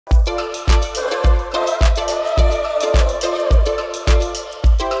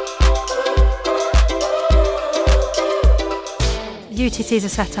UTCs are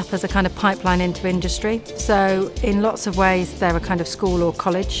set up as a kind of pipeline into industry, so in lots of ways they're a kind of school or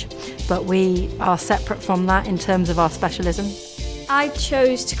college, but we are separate from that in terms of our specialism. I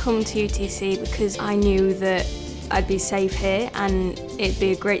chose to come to UTC because I knew that I'd be safe here and it'd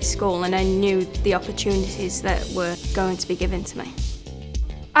be a great school, and I knew the opportunities that were going to be given to me.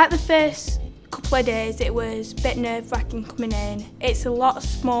 At the first couple of days it was a bit nerve-wracking coming in. It's a lot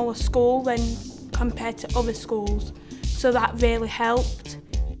smaller school than compared to other schools, so that really helped.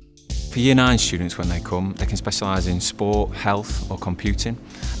 For Year 9 students, when they come, they can specialise in sport, health or computing.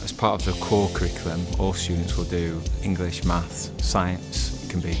 As part of the core curriculum, all students will do English, maths, science.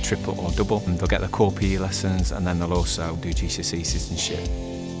 It can be triple or double. And they'll get the core PE lessons, and then they'll also do GCSE citizenship.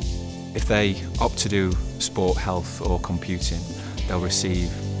 If they opt to do sport, health or computing, they'll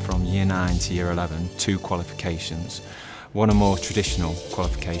receive from Year 9 to Year 11 2 qualifications. One a more traditional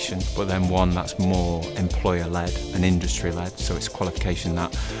qualification, but then one that's more employer-led and industry-led, so it's a qualification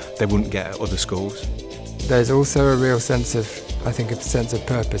that they wouldn't get at other schools. There's also a real sense of, I think, a sense of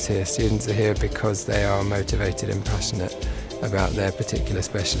purpose here. Students are here because they are motivated and passionate about their particular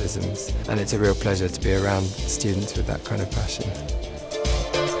specialisms, and it's a real pleasure to be around students with that kind of passion.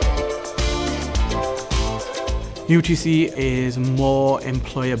 UTC is more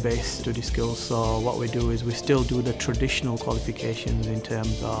employer-based study skills, so what we do is we still do the traditional qualifications in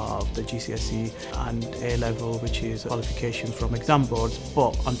terms of the GCSE and A-level, which is qualifications from exam boards,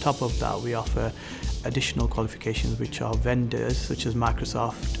 but on top of that we offer additional qualifications which are vendors such as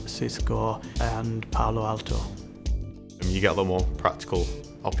Microsoft, Cisco and Palo Alto. You get a lot more practical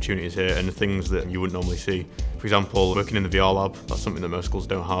opportunities here and things that you wouldn't normally see. For example, working in the VR lab, that's something that most schools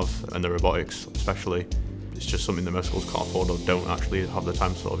don't have, and the robotics especially. It's just something that most schools can't afford or don't actually have the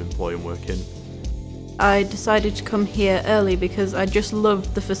time to sort of employ and work in. I decided to come here early because I just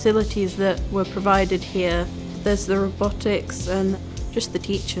loved the facilities that were provided here. There's the robotics and just the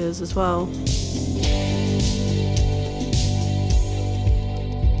teachers as well.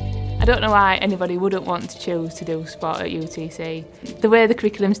 I don't know why anybody wouldn't want to choose to do sport at UTC. The way the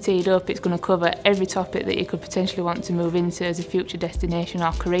curriculum's teed up, it's going to cover every topic that you could potentially want to move into as a future destination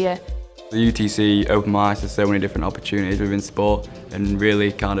or career. The UTC opened my eyes to so many different opportunities within sport and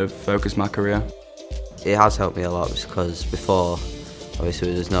really kind of focused my career. It has helped me a lot because before,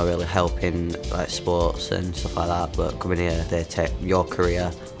 obviously there's no really help in like sports and stuff like that, but coming here they take your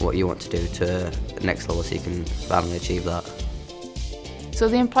career, what you want to do to the next level so you can finally achieve that. So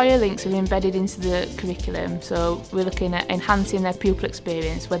the employer links are embedded into the curriculum, so we're looking at enhancing their pupil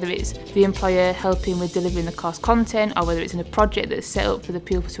experience, whether it's the employer helping with delivering the course content or whether it's in a project that's set up for the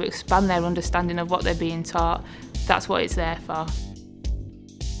pupil to expand their understanding of what they're being taught. That's what it's there for.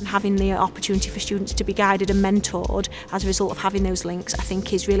 Having the opportunity for students to be guided and mentored as a result of having those links, I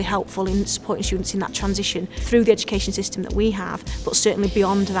think is really helpful in supporting students in that transition through the education system that we have, but certainly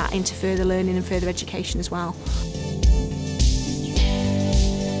beyond that into further learning and further education as well.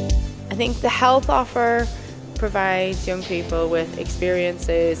 I think the health offer provides young people with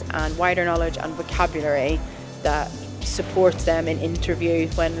experiences and wider knowledge and vocabulary that supports them in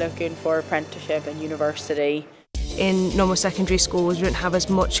interviews when looking for apprenticeship and university. In normal secondary schools we don't have as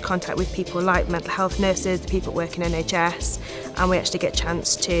much contact with people like mental health nurses, the people working in NHS, and we actually get a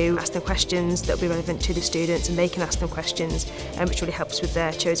chance to ask them questions that will be relevant to the students, and they can ask them questions which really helps with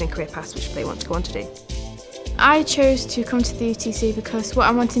their chosen career paths which they want to go on to do. I chose to come to the UTC because what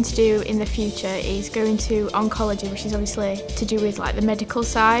I'm wanting to do in the future is go into oncology, which is obviously to do with like the medical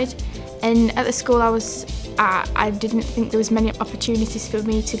side. And at the school I was at, I didn't think there was many opportunities for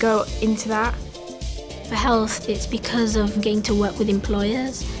me to go into that. For health, it's because of getting to work with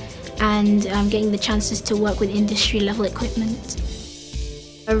employers and getting the chances to work with industry level equipment.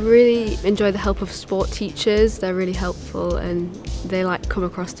 I really enjoy the help of sport teachers. They're really helpful and they like come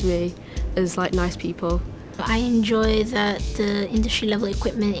across to me as like nice people. I enjoy that the industry level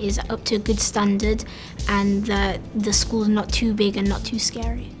equipment is up to a good standard and that the school's not too big and not too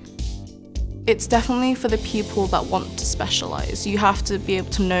scary. It's definitely for the people that want to specialise. You have to be able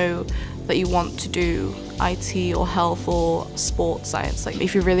to know that you want to do IT or health or sports science. Like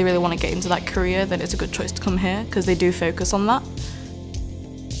if you really, really want to get into that career, then it's a good choice to come here because they do focus on that.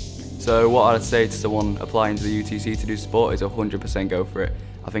 So what I'd say to someone applying to the UTC to do sport is 100% go for it.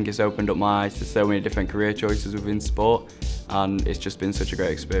 I think it's opened up my eyes to so many different career choices within sport, and it's just been such a great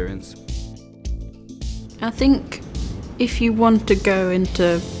experience. I think if you want to go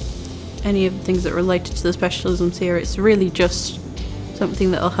into any of the things that are related to the specialisms here, it's really just something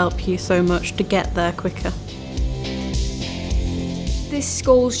that will help you so much to get there quicker. This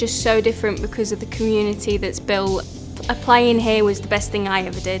school's just so different because of the community that's built. Applying here was the best thing I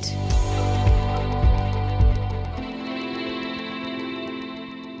ever did.